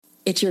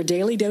It's your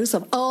daily dose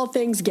of all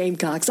things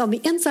Gamecocks on the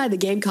Inside the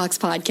Gamecocks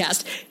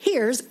podcast.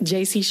 Here's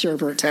J.C.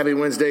 Sherbert. Happy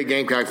Wednesday,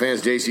 Gamecock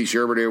fans. J.C.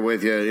 Sherbert here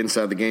with you.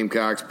 Inside the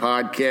Gamecocks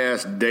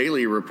podcast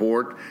daily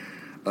report.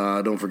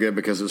 Don't forget,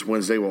 because it's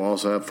Wednesday, we'll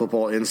also have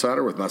Football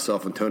Insider with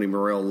myself and Tony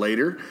Morrell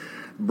later,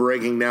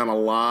 breaking down a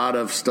lot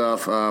of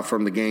stuff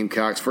from the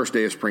Gamecocks. First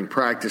day of spring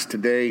practice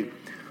today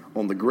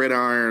on the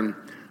gridiron.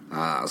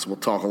 So we'll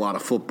talk a lot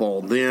of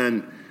football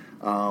then.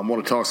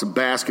 Want to talk some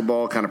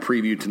basketball, kind of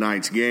preview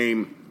tonight's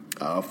game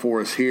for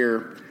us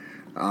here.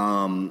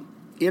 The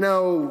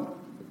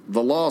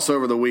loss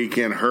over the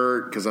weekend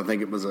hurt because I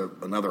think it was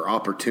another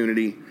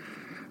opportunity.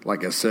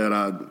 Like I said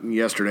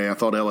yesterday, I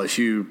thought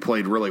LSU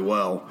played really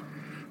well.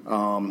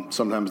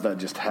 Sometimes that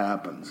just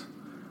happens.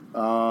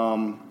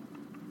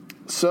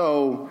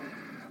 So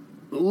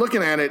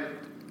looking at it,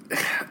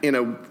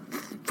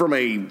 from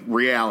a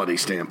reality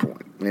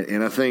standpoint,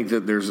 and I think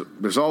that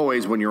there's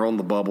always, when you're on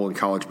the bubble in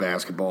college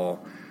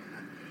basketball,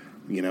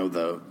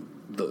 the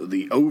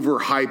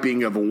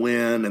overhyping of a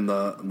win and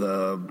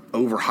the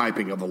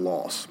overhyping of a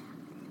loss.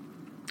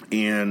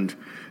 And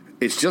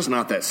it's just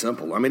not that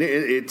simple. I mean,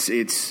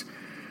 it's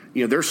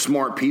there's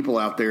smart people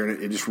out there,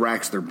 and it just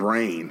racks their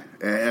brain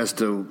as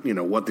to,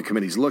 what the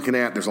committee's looking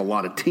at. There's a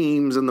lot of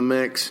teams in the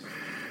mix.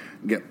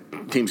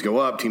 Teams go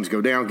up, teams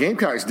go down.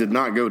 Gamecocks did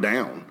not go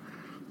down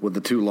with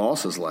the two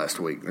losses last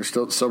week. They're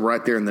still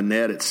right there in the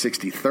net at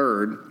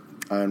 63rd,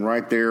 and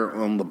right there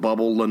on the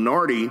bubble,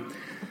 Lenardi.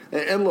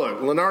 And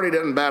look, Lenardi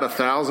doesn't bat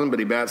 1,000, but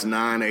he bats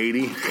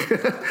 980.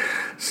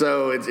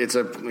 So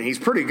he's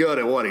pretty good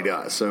at what he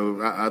does.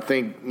 So I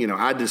think,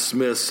 I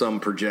dismiss some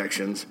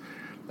projections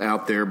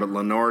out there, but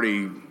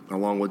Lenardi,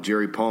 along with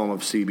Jerry Palm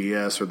of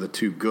CBS, are the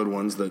two good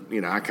ones that,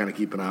 I kind of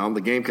keep an eye on.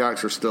 The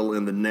Gamecocks are still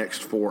in the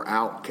next 4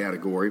 out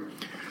category,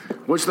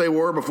 which they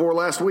were before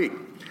last week.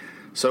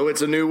 So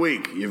it's a new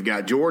week. You've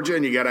got Georgia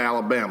and you got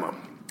Alabama.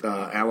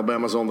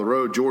 Alabama's on the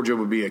road. Georgia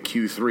would be a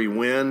Q3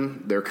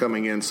 win. They're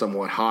coming in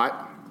somewhat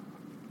hot.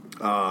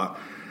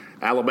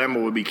 Alabama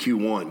would be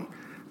Q1.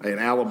 And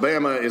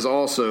Alabama is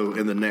also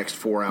in the next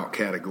 4 out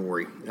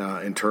category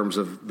in terms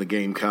of the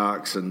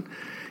Gamecocks. And,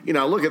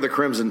 I look at the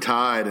Crimson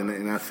Tide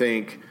and I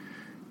think,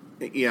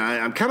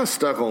 I'm kind of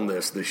stuck on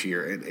this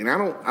year. And I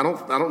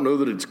don't know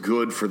that it's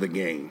good for the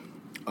game.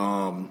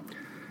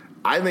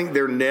 I think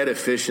their net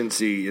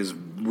efficiency is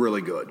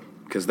really good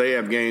because they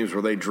have games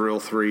where they drill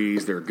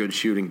threes. They're a good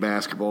shooting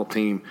basketball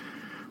team,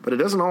 but it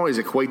doesn't always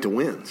equate to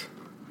wins.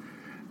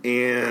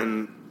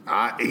 And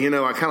I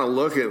kind of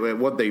look at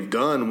what they've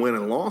done win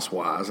and loss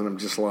wise, and I'm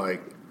just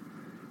like,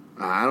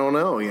 I don't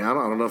know. I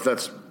don't know if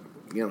that's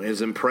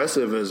as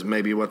impressive as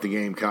maybe what the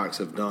Gamecocks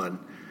have done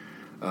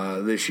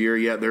this year.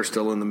 Yet they're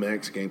still in the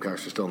mix.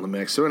 Gamecocks are still in the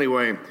mix. So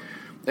anyway,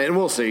 and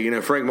we'll see.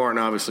 Frank Martin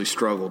obviously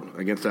struggled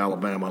against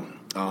Alabama,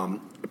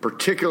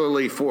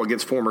 particularly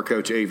against former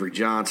coach Avery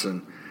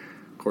Johnson.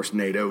 Of course,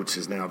 Nate Oates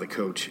is now the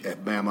coach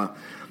at Bama.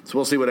 So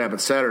we'll see what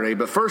happens Saturday.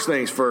 But first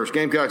things first,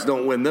 Gamecocks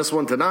don't win this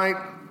one tonight.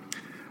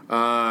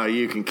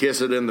 You can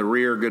kiss it in the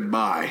rear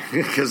goodbye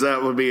because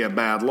that would be a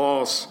bad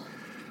loss.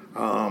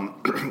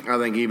 I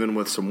think even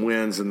with some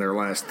wins in their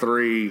last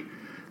 3,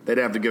 they'd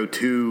have to go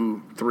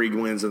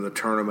 2-3 wins in the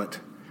tournament,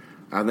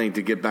 I think,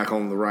 to get back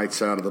on the right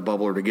side of the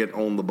bubble or to get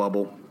on the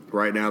bubble.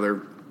 Right now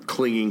they're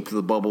clinging to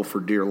the bubble for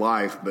dear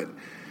life. But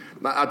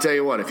I'll tell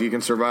you what, if you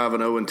can survive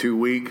an 0-2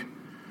 week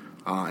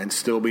and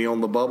still be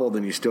on the bubble,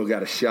 then you still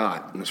got a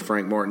shot. And as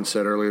Frank Martin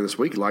said earlier this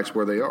week, he likes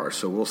where they are.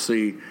 So we'll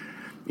see,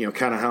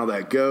 kind of how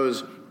that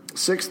goes.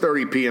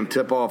 6:30 p.m.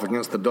 tip-off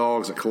against the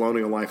Dogs at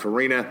Colonial Life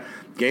Arena.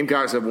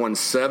 Gamecocks have won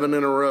 7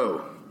 in a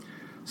row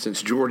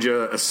since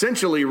Georgia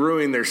essentially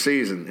ruined their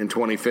season in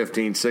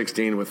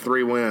 2015-16 with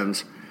 3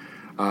 wins,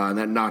 and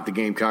that knocked the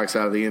Gamecocks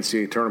out of the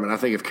NCAA tournament. I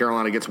think if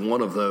Carolina gets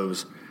one of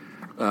those,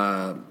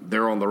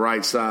 they're on the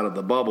right side of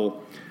the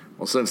bubble.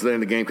 Well, since then,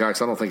 the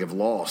Gamecocks, I don't think, have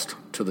lost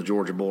to the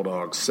Georgia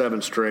Bulldogs.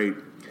 7 straight.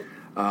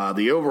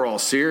 The overall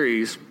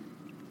series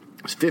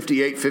is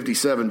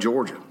 58-57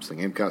 Georgia, so the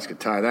Gamecocks could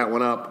tie that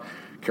one up.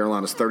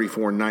 Carolina's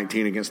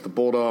 34-19 against the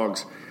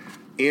Bulldogs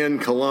in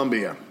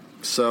Columbia.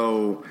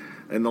 So,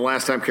 and the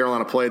last time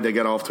Carolina played, they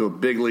got off to a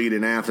big lead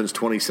in Athens,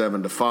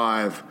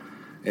 27-5,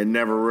 and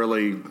never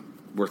really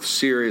were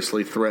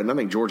seriously threatened. I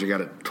think Georgia got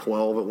it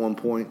 12 at one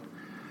point,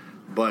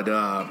 but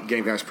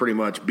Gamecocks pretty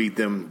much beat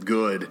them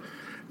good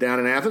down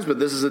in Athens. But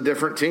this is a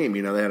different team.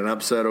 They had an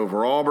upset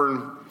over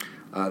Auburn.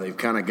 They've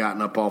kind of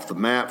gotten up off the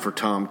map for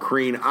Tom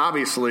Crean,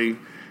 obviously, and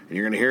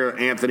you're going to hear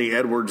Anthony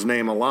Edwards'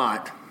 name a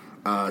lot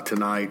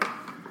tonight.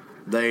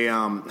 They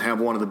have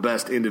one of the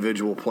best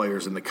individual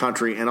players in the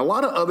country and a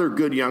lot of other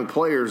good young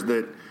players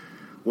that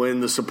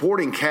when the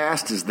supporting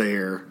cast is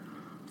there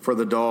for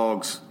the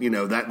Dogs,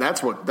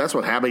 that's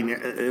what happened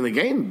in the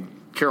game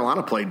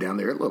Carolina played down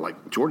there. It looked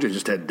like Georgia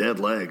just had dead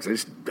legs. They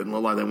just didn't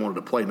look like they wanted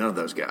to play, none of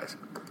those guys.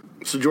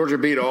 So Georgia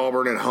beat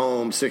Auburn at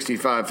home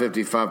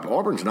 65-55.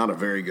 Auburn's not a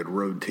very good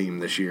road team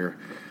this year.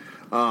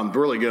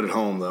 Really good at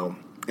home, though.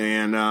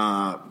 And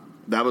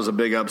that was a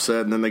big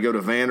upset. And then they go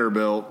to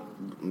Vanderbilt,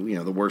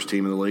 the worst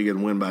team in the league,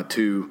 and win by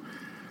 2.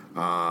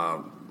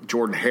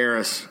 Jordan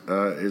Harris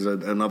is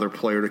another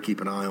player to keep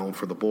an eye on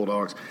for the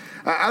Bulldogs.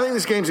 I think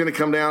this game's going to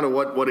come down to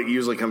what it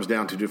usually comes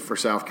down to for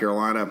South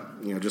Carolina.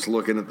 Just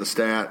looking at the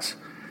stats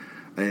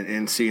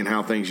and seeing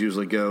how things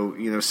usually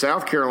go.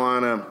 South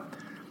Carolina,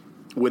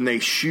 when they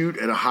shoot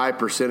at a high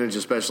percentage,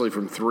 especially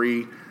from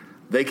three,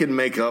 they can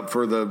make up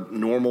for the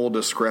normal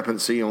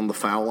discrepancy on the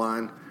foul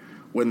line.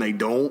 When they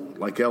don't,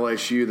 like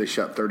LSU, they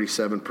shot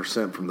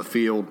 37% from the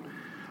field,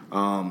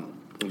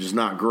 which is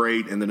not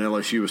great. And then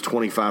LSU was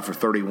 25 for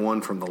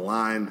 31 from the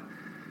line.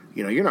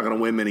 You're not going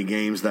to win many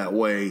games that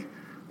way.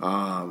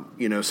 So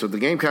the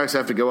Gamecocks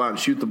have to go out and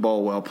shoot the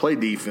ball well, play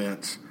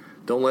defense.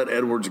 Don't let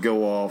Edwards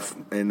go off.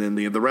 And then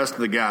the rest of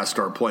the guys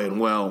start playing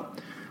well.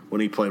 When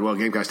he played well,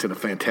 Gamecocks did a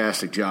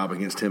fantastic job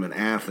against him in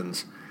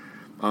Athens.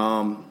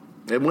 And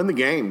win the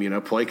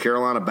game, play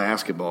Carolina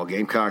basketball.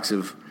 Gamecocks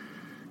have,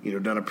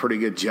 done a pretty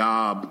good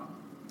job.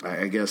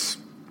 I guess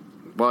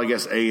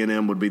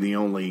A&M would be the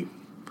only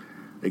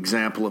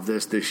example of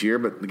this year,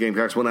 but the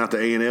Gamecocks went out to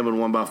A&M and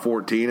won by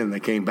 14, and they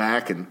came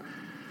back and,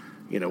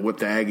 whipped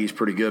the Aggies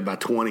pretty good by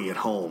 20 at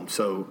home.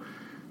 So,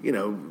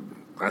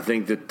 I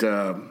think that,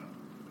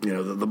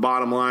 the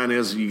bottom line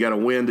is you got to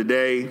win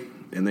today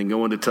and then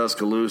go into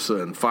Tuscaloosa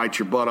and fight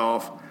your butt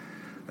off,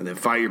 and then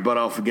fight your butt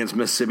off against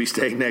Mississippi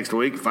State next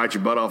week, fight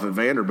your butt off at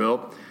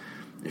Vanderbilt.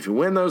 If you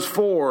win those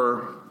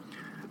four,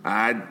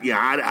 I'm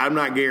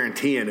not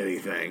guaranteeing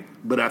anything,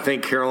 but I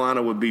think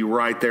Carolina would be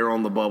right there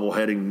on the bubble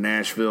heading to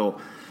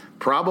Nashville,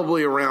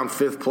 probably around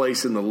 5th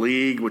place in the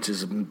league, which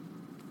is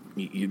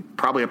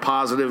probably a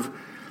positive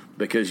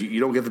because you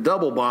don't get the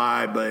double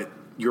bye, but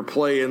you're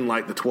playing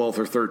like the 12th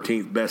or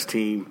 13th best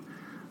team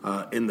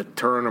in the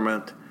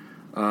tournament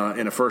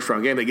in a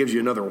first-round game. That gives you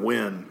another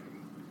win,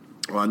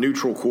 a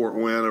neutral court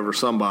win over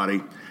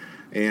somebody.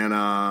 And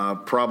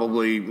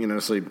probably,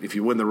 so if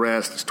you win the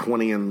rest, it's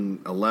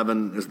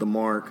 20-11 is the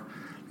mark.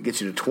 It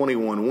gets you to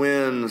 21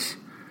 wins.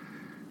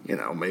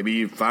 Maybe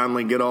you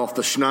finally get off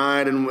the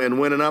schneid and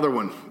win another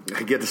one.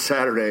 Get to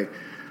Saturday.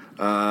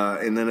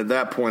 And then at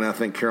that point, I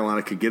think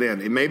Carolina could get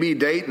in. It may be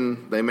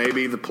Dayton. They may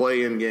be the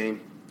play-in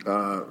game,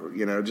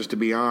 just to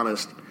be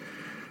honest.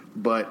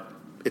 But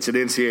it's an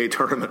NCAA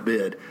tournament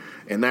bid.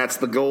 And that's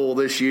the goal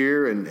this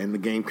year, and the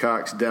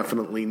Gamecocks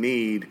definitely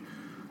need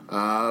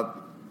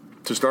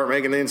to start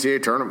making the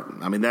NCAA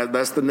tournament. I mean,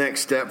 that's the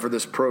next step for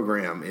this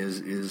program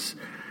is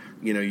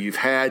you've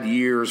had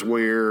years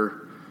where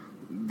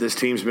this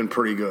team's been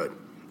pretty good,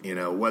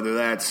 whether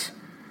that's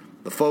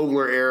the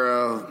Fogler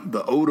era,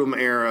 the Odom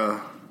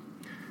era,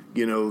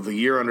 the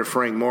year under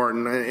Frank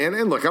Martin.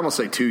 And look, I'm going to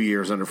say 2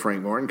 years under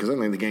Frank Martin because I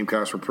think the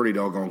Gamecocks were pretty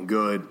doggone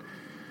good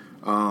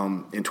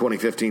in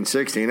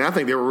 2015-16. I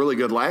think they were really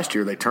good last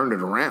year. They turned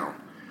it around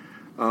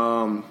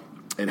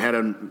and had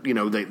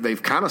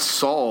they've kind of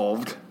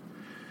solved –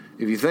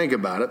 if you think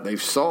about it,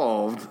 they've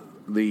solved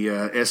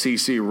the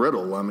SEC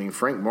riddle. I mean,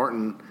 Frank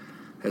Martin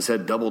has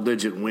had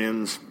double-digit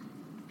wins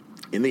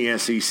in the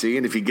SEC,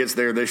 and if he gets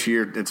there this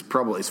year, it's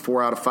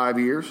 4 out of 5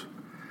 years.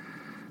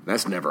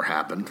 That's never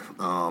happened.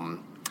 And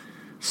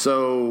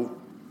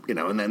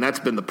then that's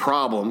been the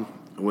problem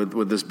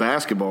with this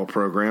basketball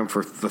program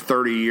for the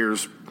 30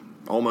 years,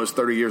 almost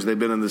 30 years they've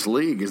been in this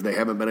league, is they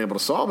haven't been able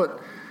to solve it.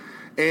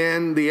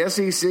 And the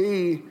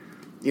SEC –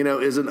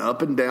 is an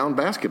up-and-down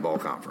basketball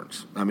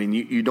conference. I mean,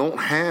 you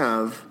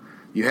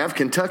have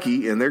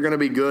Kentucky, and they're going to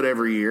be good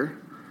every year.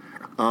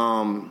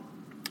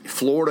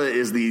 Florida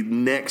is the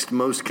next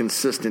most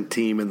consistent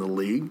team in the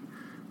league.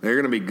 They're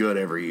going to be good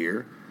every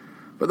year.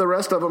 But the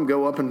rest of them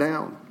go up and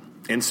down.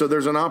 And so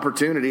there's an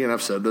opportunity, and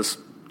I've said this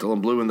till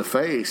I'm blue in the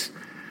face,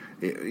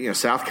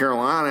 South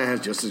Carolina has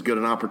just as good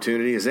an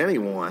opportunity as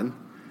anyone,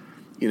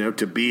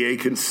 to be a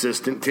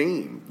consistent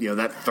team,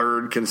 that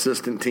third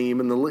consistent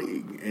team in the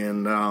league.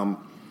 And,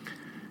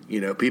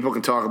 people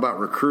can talk about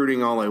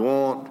recruiting all they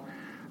want.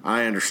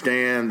 I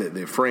understand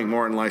that Frank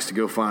Martin likes to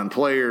go find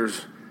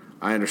players.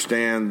 I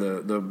understand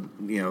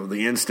the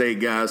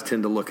in-state guys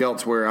tend to look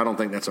elsewhere. I don't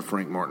think that's a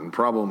Frank Martin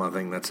problem. I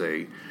think that's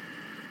a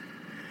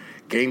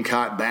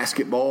Gamecock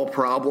basketball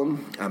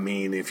problem. I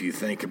mean, if you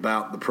think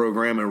about the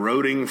program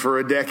eroding for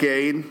a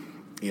decade,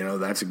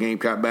 that's a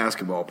Gamecock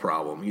basketball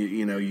problem.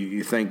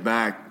 You think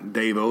back,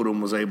 Dave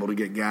Odom was able to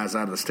get guys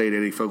out of the state.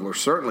 Eddie Fogler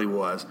certainly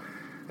was.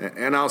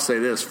 And I'll say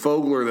this,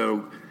 Fogler,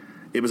 though,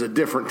 it was a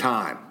different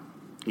time,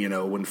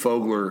 when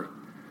Fogler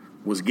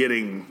was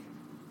getting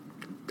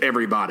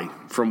everybody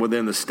from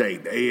within the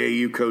state. The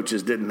AAU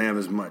coaches didn't have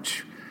as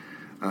much.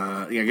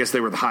 I guess they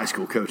were the high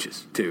school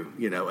coaches, too,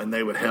 and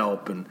they would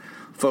help. And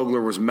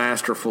Fogler was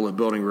masterful at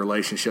building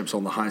relationships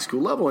on the high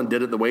school level and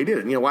did it the way he did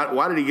it.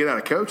 Why did he get out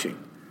of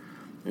coaching?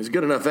 He was a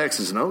good enough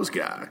X's and O's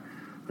guy.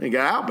 He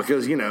got out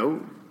because, he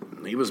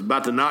was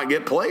about to not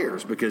get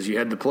players because you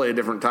had to play a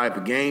different type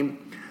of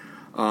game.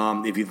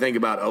 If you think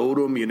about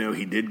Odom,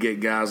 he did get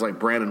guys like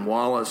Brandon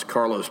Wallace.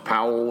 Carlos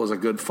Powell was a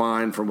good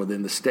find from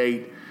within the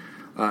state.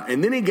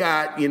 And then he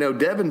got,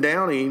 Devin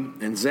Downey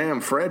and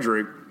Zam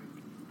Frederick.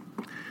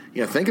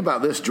 Think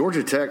about this.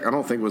 Georgia Tech, I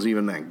don't think was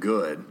even that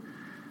good.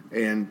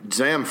 And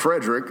Zam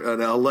Frederick,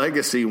 a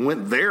legacy,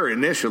 went there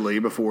initially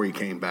before he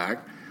came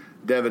back.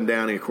 Devin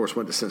Downey, of course,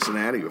 went to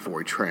Cincinnati before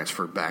he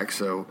transferred back.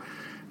 So,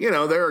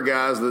 there are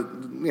guys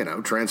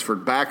that,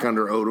 transferred back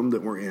under Odom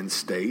that were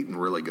in-state and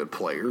really good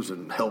players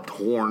and helped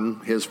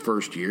Horn his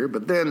first year.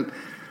 But then,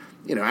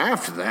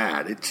 after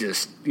that, it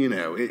just,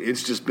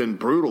 it's just been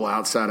brutal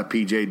outside of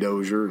P.J.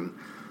 Dozier and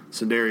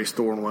Sindarius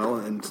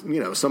Thornwell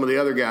and, some of the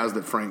other guys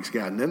that Frank's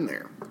gotten in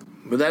there.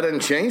 But that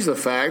doesn't change the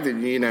fact that,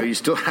 you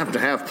still have to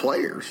have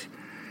players.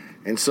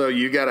 And so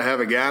you got to have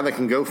a guy that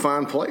can go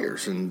find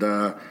players. And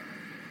I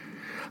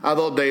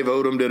thought Dave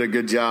Odom did a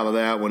good job of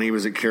that when he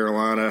was at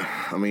Carolina.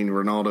 I mean,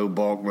 Ronaldo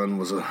Balkman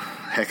was a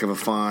heck of a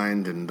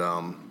find. And,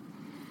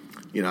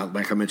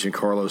 like I mentioned,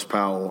 Carlos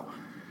Powell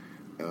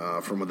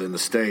from within the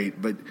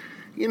state. But,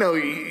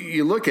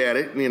 you look at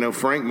it,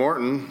 Frank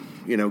Martin,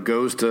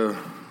 goes to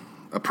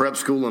a prep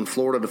school in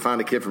Florida to find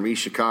a kid from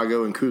East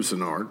Chicago and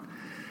Cousinard.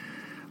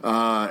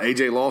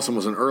 A.J. Lawson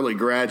was an early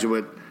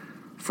graduate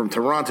from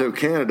Toronto,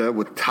 Canada,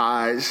 with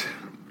ties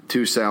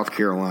to South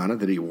Carolina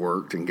that he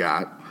worked and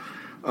got.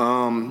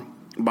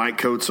 Mike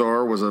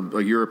Kotsar was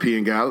a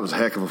European guy that was a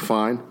heck of a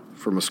find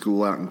from a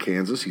school out in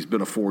Kansas. He's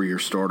been a 4-year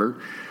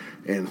starter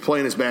and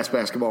playing his best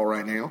basketball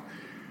right now.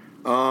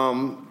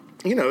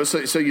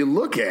 So you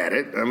look at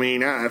it. I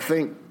mean, I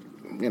think,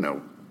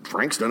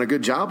 Frank's done a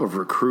good job of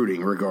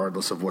recruiting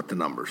regardless of what the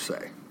numbers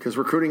say, because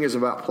recruiting is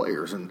about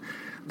players, and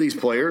these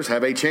players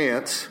have a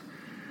chance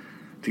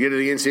to get to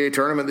the NCAA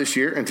tournament this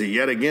year and to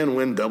yet again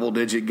win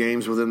double-digit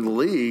games within the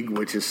league,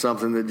 which is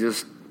something that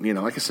just,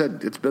 like I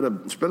said, it's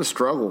been a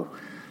struggle.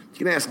 You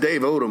can ask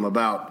Dave Odom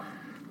about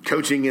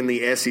coaching in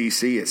the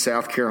SEC at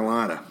South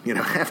Carolina.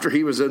 After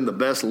he was in the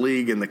best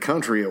league in the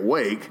country at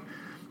Wake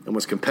and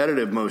was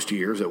competitive most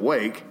years at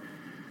Wake,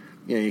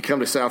 you come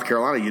to South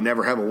Carolina, you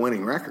never have a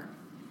winning record.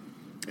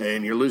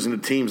 And you're losing to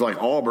teams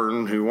like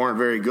Auburn, who aren't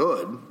very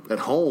good, at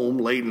home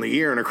late in the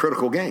year in a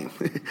critical game.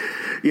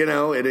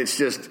 And it's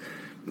just,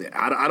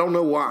 I don't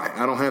know why.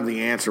 I don't have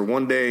the answer.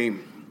 One day,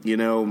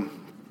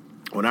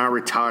 when I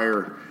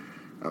retire,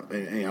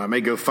 I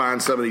may go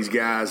find some of these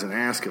guys and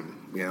ask them,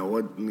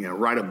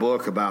 write a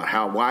book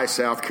about why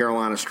South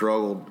Carolina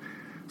struggled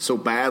so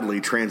badly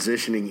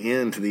transitioning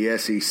into the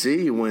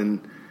SEC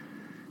when,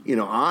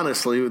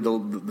 honestly,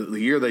 the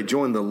year they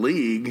joined the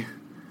league,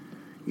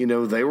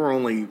 they were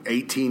only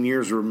 18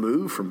 years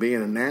removed from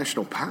being a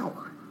national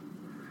power.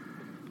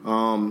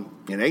 And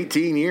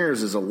 18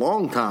 years is a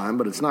long time,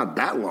 but it's not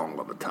that long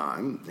of a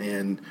time.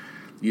 And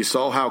you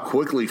saw how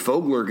quickly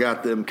Fogler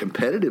got them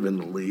competitive in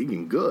the league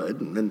and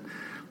good, and then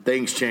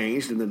things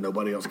changed, and then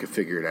nobody else could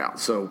figure it out.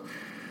 So,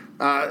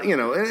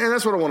 and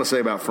that's what I want to say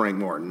about Frank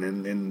Martin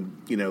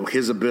and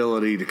his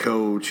ability to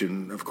coach.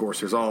 And, of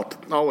course, there's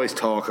always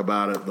talk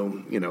about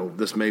it.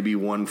 This may be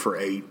 1 for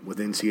 8 with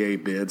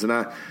NCAA bids. And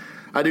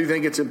I do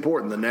think it's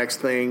important. The next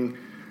thing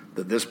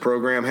that this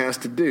program has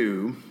to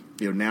do,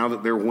 now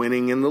that they're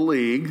winning in the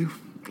league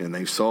and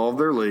they've solved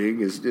their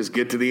league, is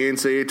get to the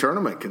NCAA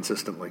tournament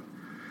consistently.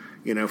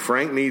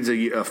 Frank needs a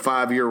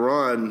 5-year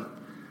run,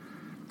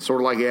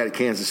 sort of like he had at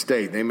Kansas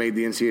State. They made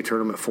the NCAA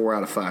tournament 4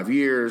 out of 5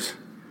 years.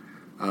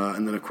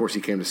 And then, of course,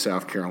 he came to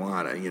South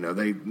Carolina.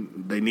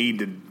 They need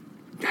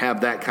to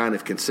have that kind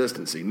of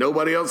consistency.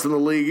 Nobody else in the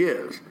league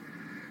is.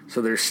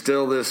 So there's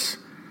still this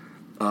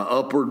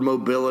upward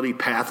mobility,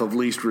 path of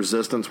least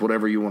resistance,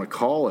 whatever you want to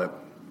call it,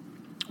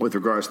 with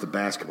regards to the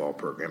basketball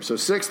program. So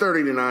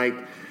 6:30 tonight,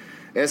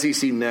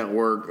 SEC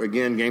Network.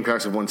 Again,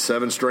 Gamecocks have won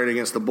 7 straight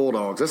against the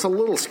Bulldogs. That's a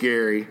little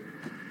scary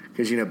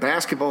because,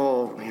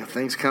 basketball,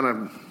 things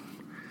kind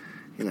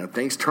of,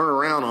 things turn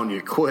around on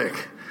you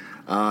quick.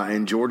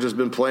 And Georgia's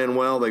been playing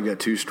well. They've got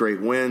 2 straight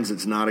wins.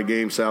 It's not a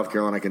game South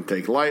Carolina can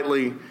take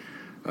lightly.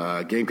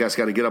 Gamecocks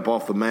got to get up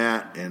off the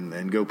mat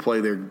and go play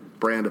their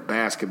brand of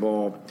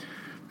basketball.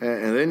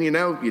 And then,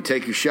 you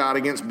take your shot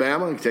against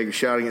Bama, you take a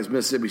shot against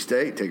Mississippi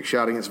State, take a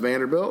shot against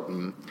Vanderbilt,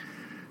 and,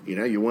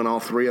 you win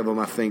all 3 of them.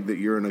 I think that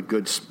you're in a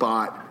good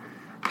spot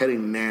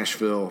heading to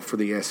Nashville for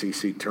the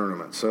SEC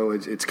tournament. So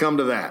it's come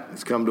to that.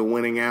 It's come to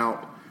winning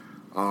out.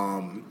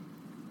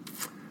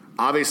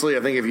 Obviously,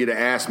 I think if you'd have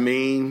asked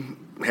me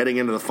heading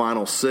into the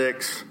Final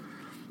 6,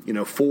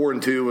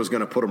 4-2 was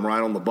going to put them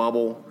right on the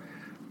bubble.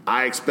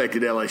 I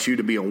expected LSU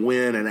to be a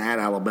win and at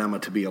Alabama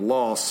to be a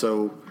loss.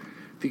 So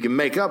if you can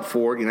make up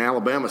for it,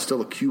 Alabama's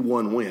still a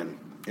Q1 win.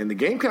 And the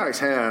Gamecocks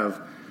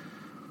have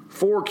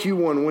 4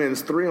 Q1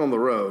 wins, 3 on the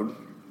road.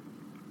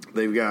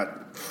 They've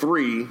got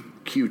 3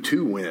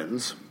 Q2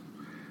 wins,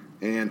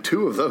 and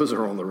 2 of those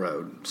are on the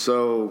road.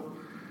 So,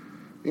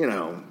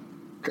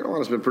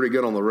 Carolina's been pretty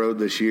good on the road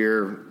this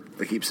year.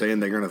 They keep saying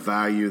they're going to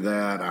value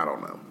that. I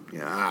don't know.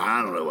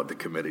 I don't know what the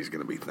committee's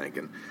going to be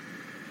thinking.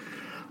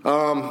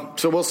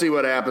 So we'll see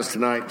what happens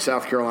tonight.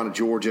 South Carolina,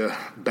 Georgia,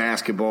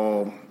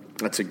 basketball.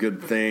 That's a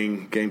good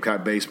thing.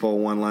 Gamecock baseball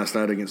won last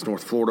night against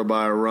North Florida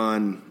by a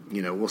run.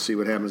 We'll see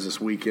what happens this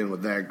weekend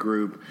with that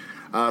group.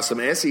 Some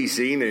SEC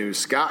news.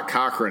 Scott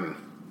Cochran,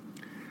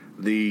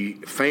 the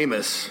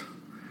famous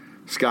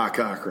Scott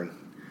Cochran,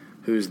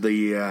 who's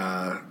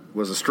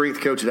was a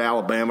strength coach at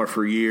Alabama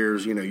for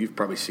years. You've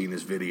probably seen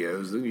his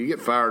videos. You get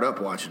fired up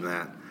watching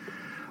that.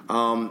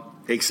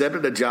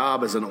 accepted a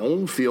job as an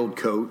on-field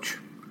coach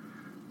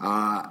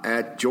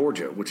at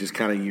Georgia, which is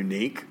kind of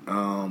unique.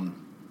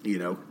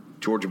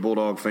 Georgia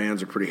Bulldog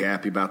fans are pretty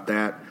happy about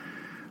that.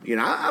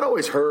 I'd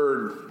always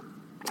heard,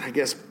 I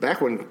guess,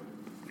 back when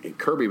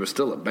Kirby was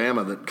still at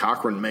Bama, that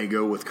Cochran may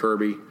go with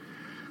Kirby.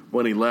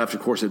 When he left,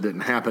 of course, it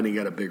didn't happen. He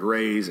got a big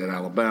raise at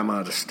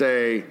Alabama to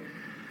stay,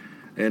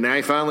 and now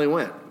he finally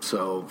went.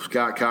 So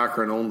Scott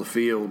Cochran on the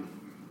field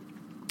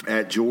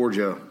at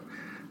Georgia.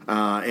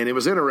 And it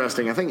was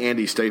interesting. I think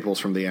Andy Staples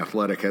from The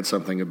Athletic had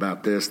something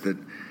about this, that,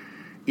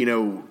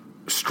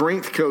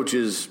 strength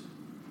coaches,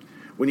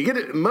 when you get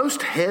it,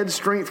 most head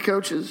strength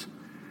coaches,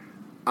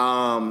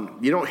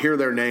 you don't hear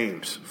their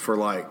names for,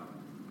 like,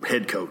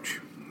 head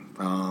coach.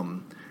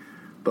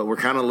 But we're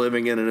kind of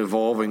living in an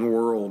evolving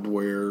world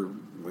where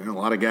a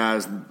lot of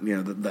guys,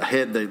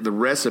 the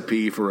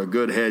recipe for a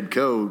good head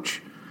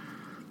coach,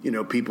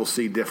 people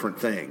see different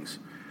things.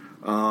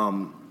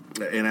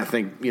 And I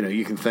think,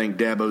 you can thank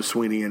Dabo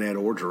Swinney and Ed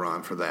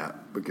Orgeron for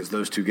that, because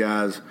those two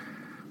guys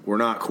were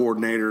not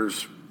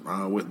coordinators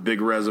with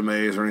big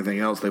resumes or anything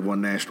else. They've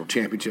won national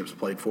championships,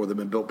 played for them,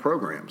 and built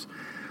programs.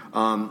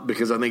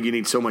 Because I think you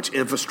need so much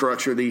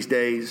infrastructure these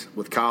days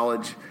with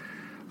college,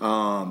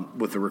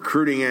 with the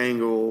recruiting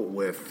angle,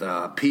 with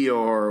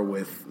PR,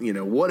 with,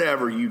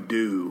 whatever you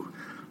do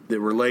that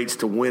relates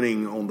to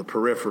winning on the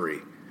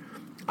periphery.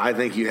 I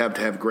think you have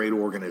to have great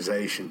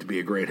organization to be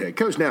a great head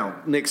coach. Now,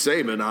 Nick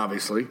Saban,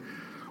 obviously,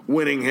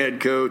 winning head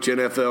coach,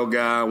 NFL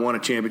guy, won a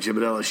championship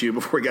at LSU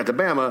before he got to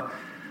Bama.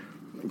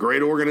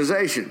 Great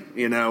organization,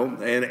 and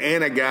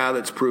a guy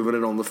that's proven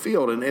it on the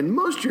field. And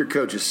most of your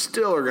coaches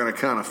still are going to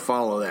kind of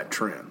follow that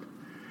trend.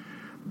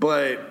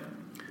 But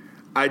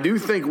I do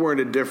think we're in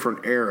a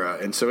different era.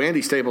 And so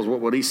Andy Staples,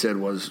 what he said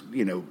was,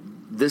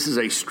 this is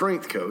a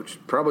strength coach.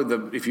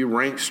 Probably if you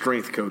rank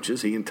strength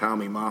coaches, he and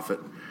Tommy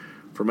Moffitt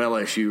from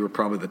LSU are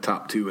probably the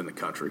top two in the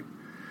country.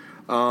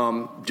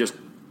 Just,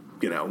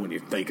 when you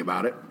think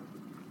about it.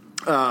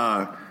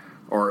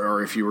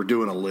 Or if you were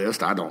doing a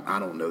list, I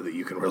don't know that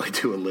you can really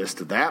do a list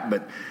of that.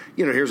 But,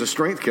 here's a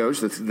strength coach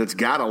that's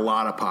got a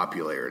lot of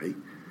popularity.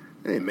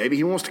 And maybe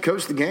he wants to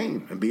coach the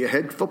game and be a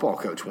head football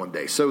coach one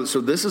day. So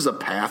this is a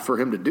path for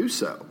him to do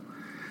so.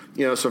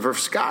 So for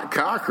Scott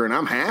Cochran,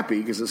 I'm happy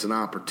because it's an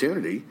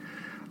opportunity,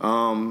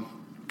 to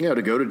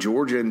go to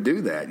Georgia and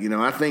do that.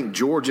 I think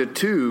Georgia,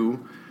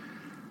 too,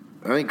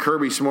 I think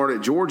Kirby Smart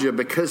at Georgia,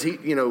 because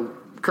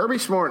Kirby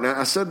Smart, now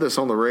I said this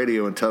on the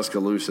radio in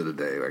Tuscaloosa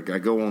today. I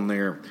go on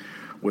there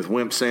with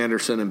Wimp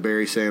Sanderson and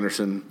Barry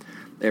Sanderson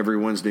every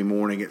Wednesday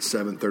morning at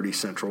 7:30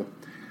 Central,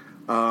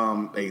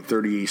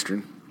 8:30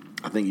 Eastern.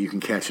 I think you can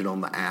catch it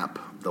on the app,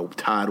 the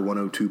Tide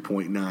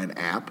 102.9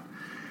 app.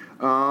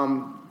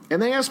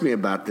 And they asked me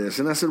about this,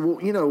 and I said,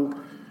 well,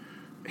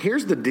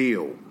 here's the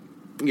deal.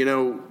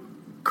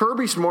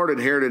 Kirby Smart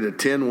inherited a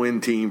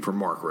 10-win team from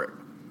Mark Richt.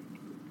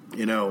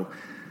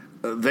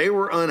 They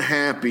were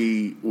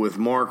unhappy with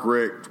Mark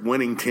Richt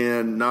winning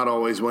 10, not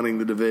always winning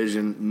the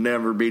division,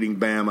 never beating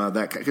Bama,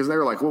 because they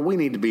were like, well, we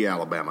need to be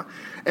Alabama.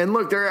 And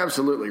look, they're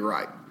absolutely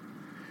right.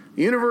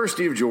 The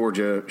University of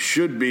Georgia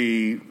should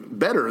be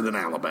better than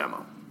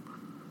Alabama.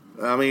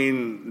 I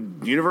mean,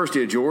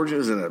 University of Georgia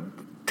is in a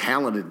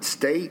talented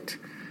state.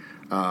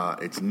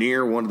 It's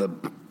near one of the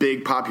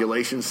big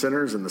population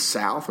centers in the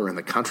South or in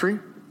the country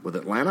with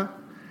Atlanta.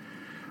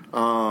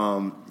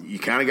 You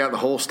kind of got the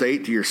whole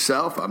state to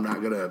yourself. I'm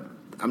not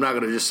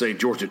gonna just say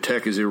Georgia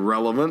Tech is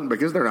irrelevant,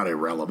 because they're not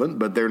irrelevant,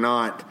 but they're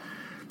not.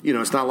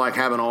 It's not like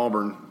having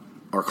Auburn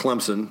or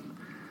Clemson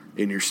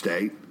in your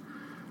state.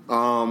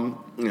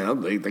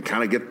 They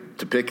kind of get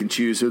to pick and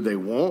choose who they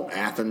want.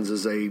 Athens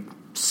is a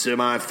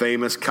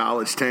semi-famous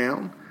college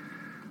town.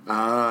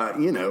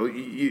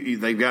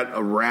 They've got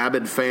a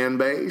rabid fan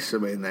base. I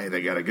mean,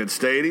 they got a good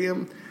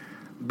stadium,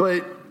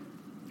 but.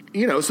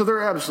 So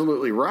they're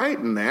absolutely right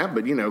in that.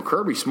 But,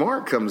 Kirby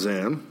Smart comes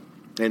in,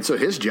 and so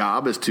his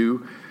job is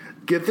to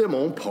get them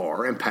on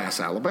par and pass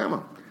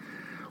Alabama.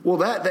 Well,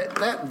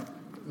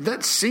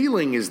 that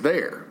ceiling is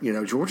there.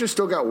 Georgia's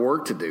still got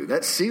work to do.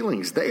 That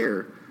ceiling's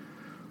there,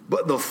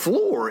 but the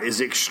floor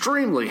is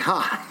extremely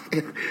high.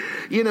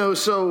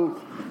 So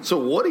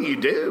what do you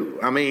do?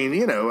 I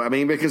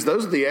mean, because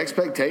those are the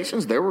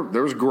expectations. There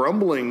was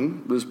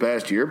grumbling this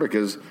past year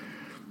because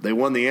they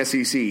won the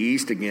SEC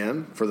East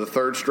again for the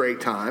third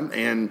straight time,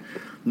 and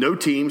no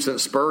team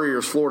since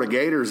Spurrier's Florida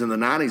Gators in the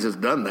 90s has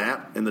done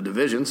that in the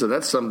division, so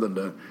that's something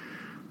to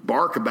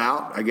bark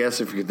about, I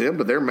guess, if you're them.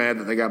 But they're mad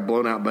that they got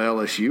blown out by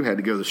LSU, had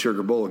to go to the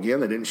Sugar Bowl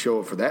again. They didn't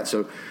show up for that,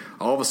 so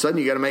all of a sudden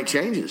you got to make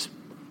changes.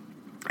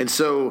 And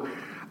so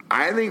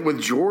I think with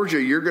Georgia,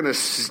 you're going to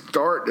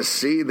start to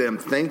see them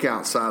think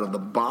outside of the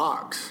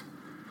box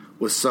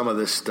with some of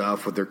this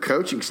stuff with their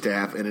coaching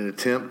staff in an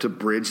attempt to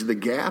bridge the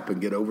gap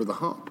and get over the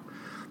hump.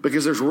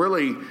 Because there's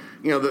really,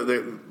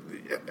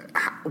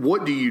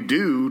 what do you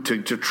do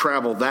to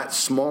travel that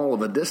small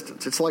of a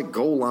distance? It's like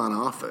goal line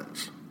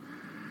offense.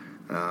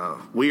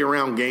 We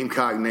around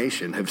Gamecock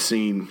Nation have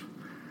seen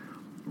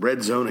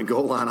red zone and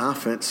goal line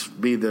offense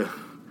be the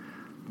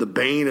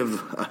bane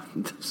of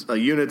a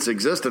unit's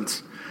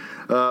existence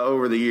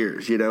over the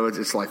years.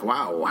 It's like,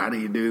 wow, how do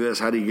you do this?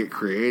 How do you get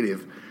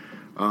creative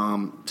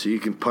so you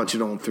can punch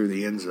it on through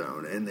the end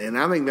zone? And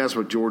I think that's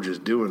what Georgia's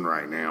doing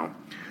right now.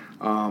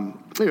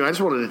 Anyway, I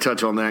just wanted to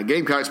touch on that.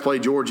 Gamecocks play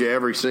Georgia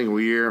every single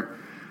year.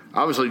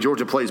 Obviously,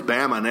 Georgia plays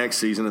Bama next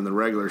season in the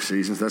regular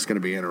season, so that's going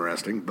to be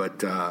interesting.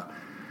 But,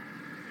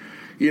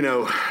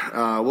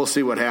 we'll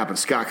see what happens.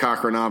 Scott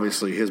Cochran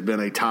obviously has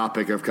been a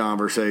topic of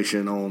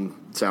conversation on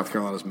South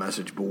Carolina's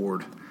message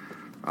board,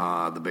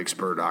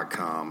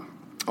 thebigspur.com,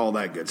 all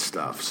that good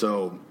stuff.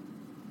 So,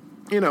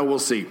 we'll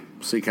see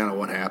kind of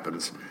what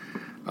happens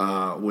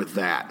with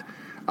that.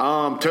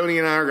 Tony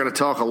and I are going to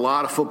talk a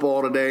lot of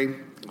football today,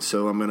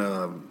 so I'm going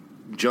to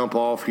jump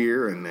off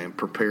here and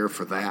prepare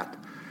for that.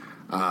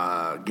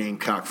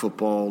 Gamecock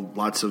football,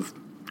 lots of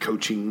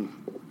coaching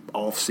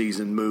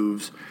off-season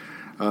moves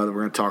that we're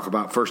going to talk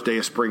about. First day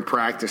of spring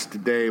practice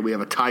today. We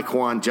have a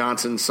Tyquan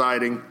Johnson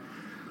sighting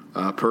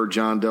per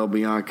John Del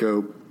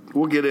Bianco.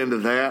 We'll get into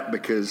that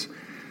because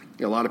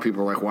a lot of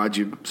people are like, why'd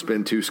you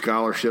spend 2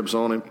 scholarships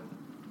on him?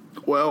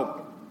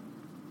 Well,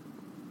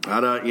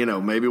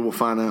 maybe we'll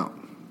find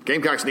out.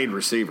 Gamecocks need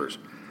receivers.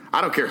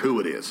 I don't care who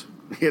it is.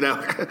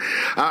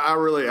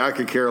 I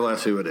could care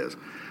less who it is.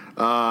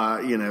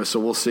 So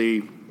we'll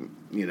see,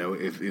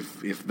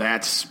 if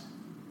that's,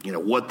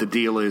 what the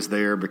deal is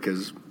there,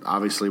 because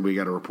obviously we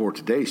got a report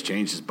today. He's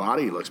changed his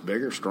body. He looks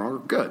bigger, stronger.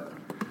 Good.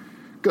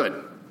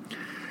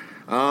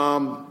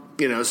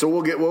 So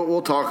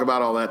we'll talk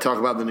about all that, talk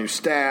about the new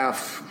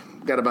staff.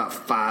 Got about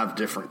 5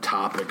 different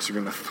topics we're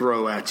going to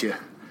throw at you,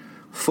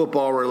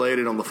 football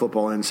related, on the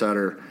Football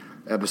Insider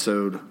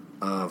episode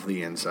of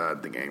the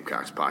Inside the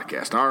Gamecocks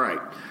podcast. All right.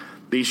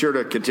 Be sure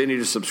to continue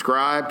to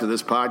subscribe to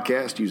this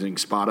podcast using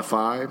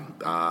Spotify,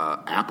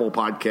 Apple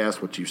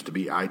Podcast, which used to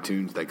be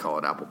iTunes. They call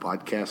it Apple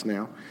Podcast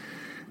now.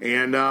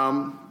 And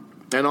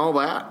all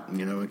that,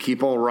 and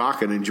keep on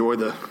rocking. Enjoy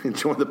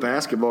the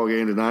basketball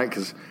game tonight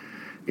because,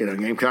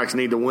 Gamecocks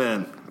need to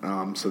win.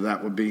 So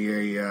that would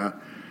be a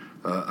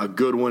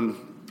good one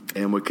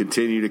and would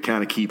continue to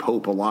kind of keep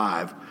hope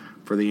alive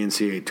for the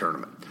NCAA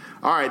tournament.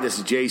 All right, this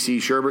is J.C.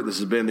 Sherbert. This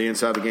has been the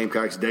Inside the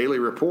Gamecocks Daily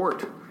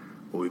Report.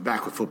 We'll be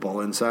back with Football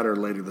Insider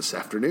later this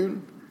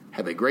afternoon.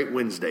 Have a great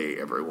Wednesday,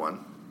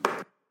 everyone.